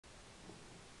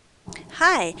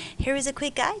Hi, here is a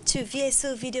quick guide to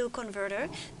VSO Video Converter,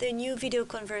 the new video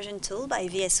conversion tool by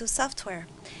VSO Software.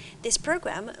 This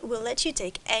program will let you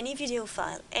take any video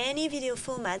file, any video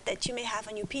format that you may have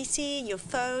on your PC, your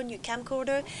phone, your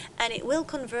camcorder, and it will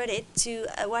convert it to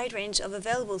a wide range of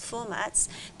available formats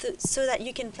so that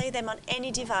you can play them on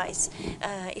any device.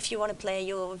 If you want to play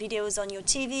your videos on your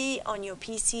TV, on your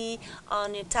PC,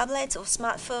 on your tablet or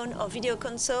smartphone or video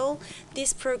console,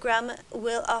 this program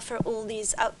will offer all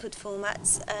these output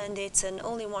formats, and it's an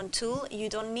all-in-one tool. You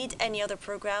don't need any other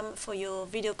program for your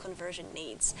video conversion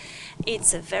needs.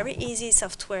 It's a very easy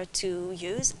software to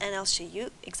use, and I'll show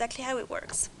you exactly how it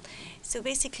works. So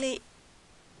basically,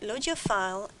 load your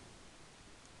file,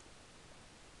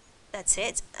 that's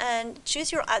it, and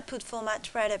choose your output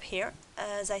format right up here.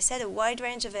 As I said, a wide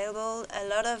range available, a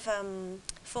lot of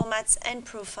formats and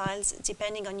profiles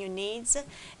depending on your needs: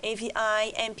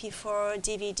 AVI, MP4,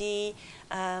 DVD,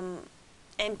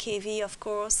 MKV, of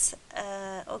course.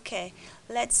 Okay,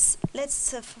 let's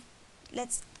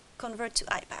convert to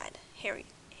iPad.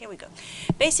 Here we go.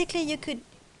 Basically, you could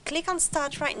click on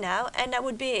Start right now, and that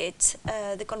would be it.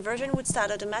 The conversion would start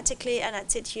automatically, and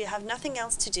that's it. You have nothing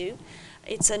else to do.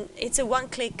 It's a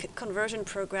one-click conversion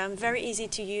program, very easy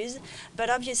to use.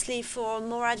 But obviously, for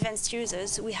more advanced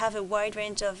users, we have a wide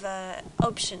range of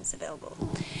options available.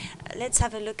 Let's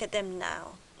have a look at them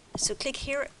now. So click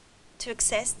here to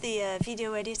access the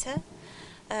video editor.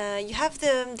 You have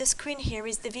the screen here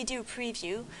is the video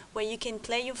preview, where you can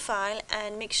play your file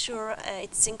and make sure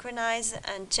it's synchronized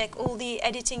and check all the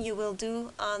editing you will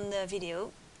do on the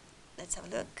video. Let's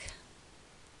have a look.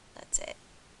 That's it.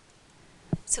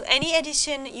 So any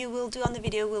edition you will do on the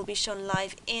video will be shown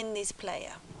live in this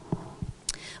player.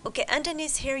 Okay,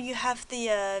 underneath here you have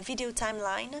the video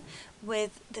timeline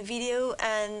with the video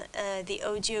and the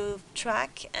audio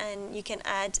track, and you can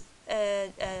add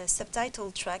a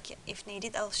subtitle track if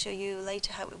needed. I'll show you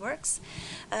later how it works.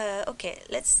 Okay,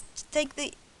 let's take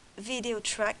the video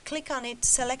track, click on it,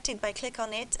 select it by click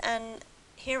on it, and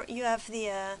here you have the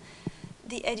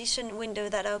edition window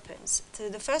that opens. So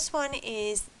the first one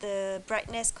is the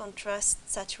brightness, contrast,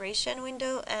 saturation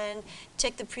window, and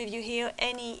check the preview here.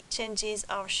 Any changes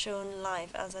are shown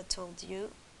live, as I told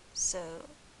you. So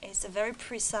it's a very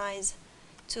precise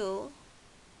tool.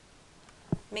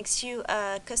 Makes you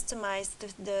customize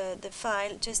the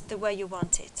file just the way you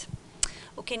want it.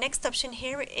 Okay, next option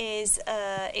here is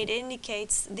it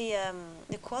indicates the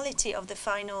quality of the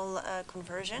final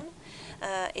conversion.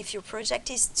 If your project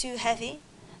is too heavy,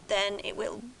 then it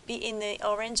will be in the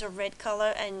orange or red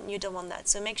color, and you don't want that.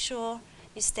 So make sure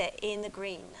you stay in the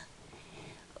green.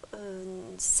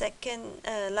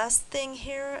 Last thing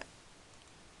here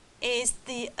is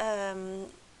the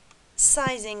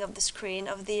sizing of the screen,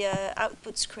 of the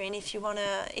output screen. If you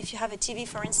have a TV,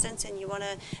 for instance, and you want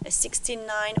a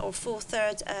 16:9 or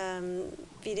 4/3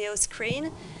 video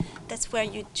screen, that's where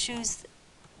you choose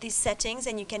these settings,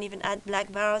 and you can even add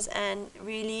black bars and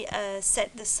really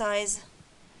set the size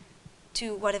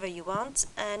to whatever you want.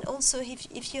 And also,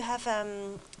 if you have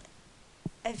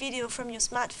a video from your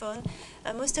smartphone,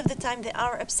 most of the time they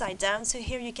are upside down, so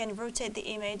here you can rotate the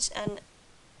image and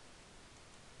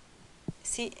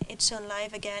see it's shown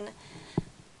live again.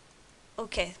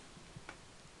 Okay,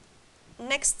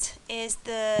 next is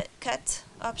the cut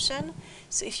option.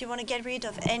 So if you want to get rid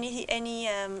of any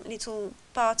little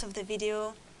part of the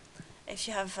video, if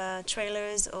you have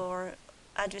trailers or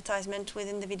advertisement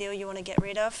within the video you want to get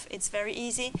rid of, it's very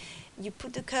easy. You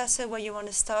put the cursor where you want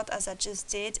to start, as I just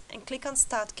did, and click on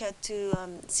Start Cut to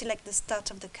select the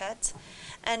start of the cut.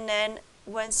 And then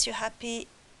once you're happy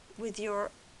with your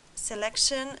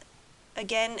selection,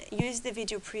 again, use the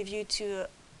video preview to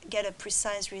get a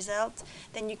precise result.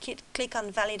 Then you click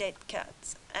on Validate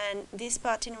Cut, and this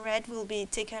part in red will be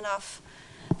taken off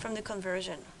from the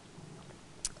conversion.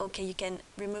 Okay, you can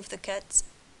remove the cut.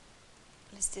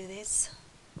 Let's do this.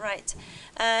 Right,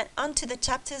 onto the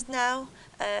chapters now.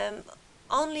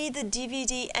 Only the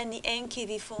DVD and the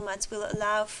MKV formats will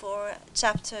allow for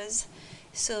chapters.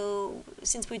 So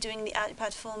since we're doing the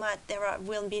iPad format, there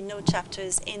will be no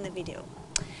chapters in the video.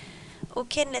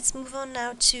 Okay, let's move on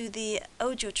now to the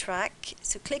audio track.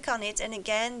 So click on it, and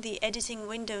again the editing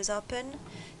window is open.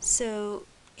 So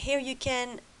here you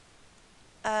can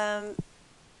add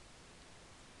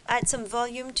some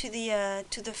volume to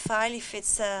the file if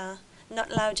it's not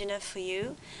loud enough for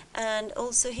you. And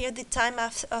also here the time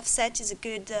offset is a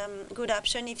good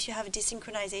option if you have a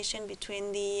desynchronization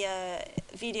between the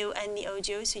video and the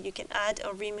audio, so you can add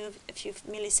or remove a few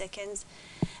milliseconds.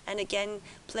 And again,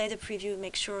 play the preview,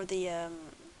 make sure the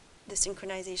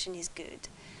synchronization is good.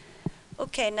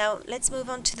 Okay, now let's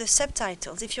move on to the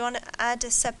subtitles. If you want to add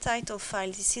a subtitle file,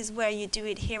 this is where you do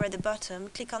it here at the bottom.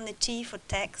 Click on the T for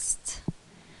text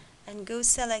and go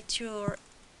select your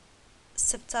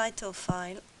subtitle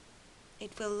file.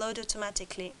 It will load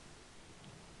automatically.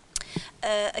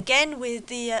 Again, with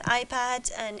the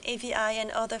iPad and AVI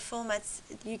and other formats,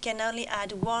 you can only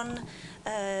add one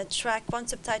track, one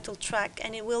subtitle track,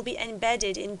 and it will be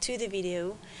embedded into the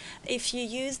video. If you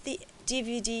use the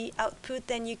DVD output,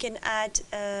 then you can add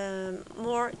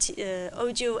more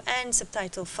audio and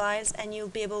subtitle files, and you'll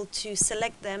be able to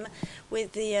select them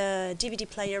with the DVD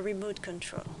player remote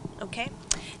control. Okay,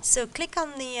 so click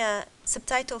on the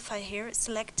subtitle file here,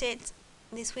 select it,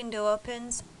 this window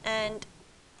opens, and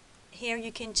here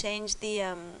you can change the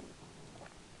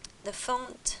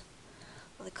font,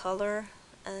 the color,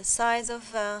 size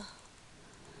of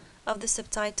the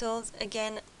subtitles.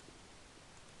 Again,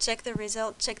 check the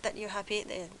result, check that you're happy.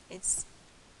 It's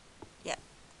yeah,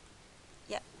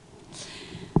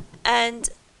 and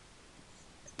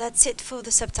that's it for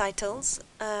the subtitles.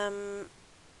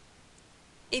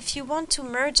 If you want to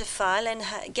merge a file and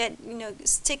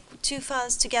stick two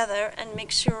files together and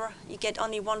make sure you get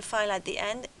only one file at the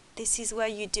end, this is where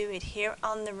you do it here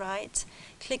on the right.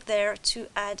 Click there to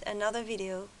add another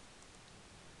video.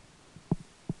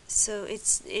 So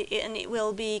it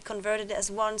will be converted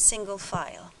as one single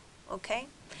file. Okay?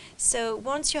 So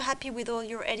once you're happy with all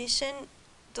your edition,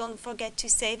 don't forget to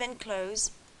save and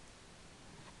close.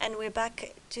 And we're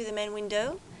back to the main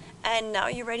window. And now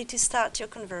you're ready to start your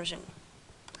conversion.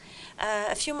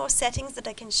 A few more settings that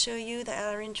I can show you that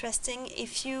are interesting.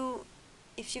 If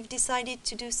you've decided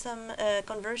to do some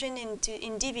conversion in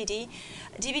DVD,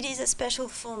 DVD is a special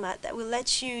format that will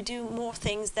let you do more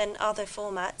things than other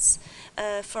formats.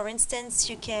 For instance,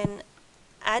 you can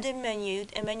add a menu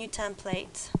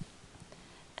template,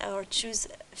 or choose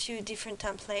a few different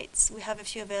templates. We have a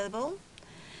few available,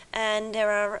 and there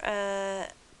are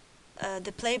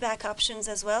the playback options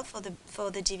as well for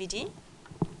the DVD.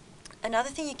 Another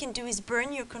thing you can do is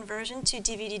burn your conversion to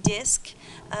DVD disc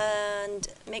and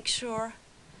make sure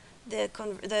the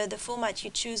format you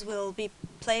choose will be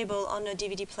playable on a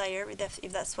DVD player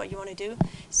if that's what you want to do.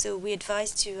 So we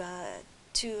advise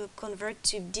to convert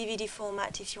to DVD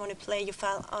format if you want to play your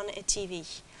file on a TV.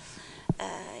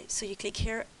 So you click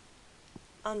here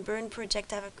on Burn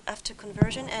Project after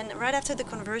conversion, and right after the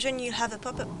conversion you have a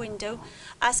pop-up window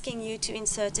asking you to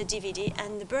insert a DVD,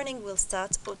 and the burning will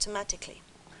start automatically.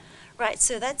 Right,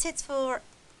 so that's it for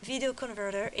Video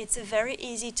Converter. It's a very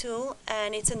easy tool,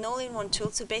 and it's an all-in-one tool,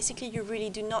 so basically you really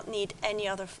do not need any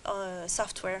other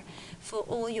software for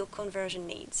all your conversion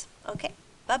needs. Okay,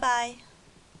 bye-bye.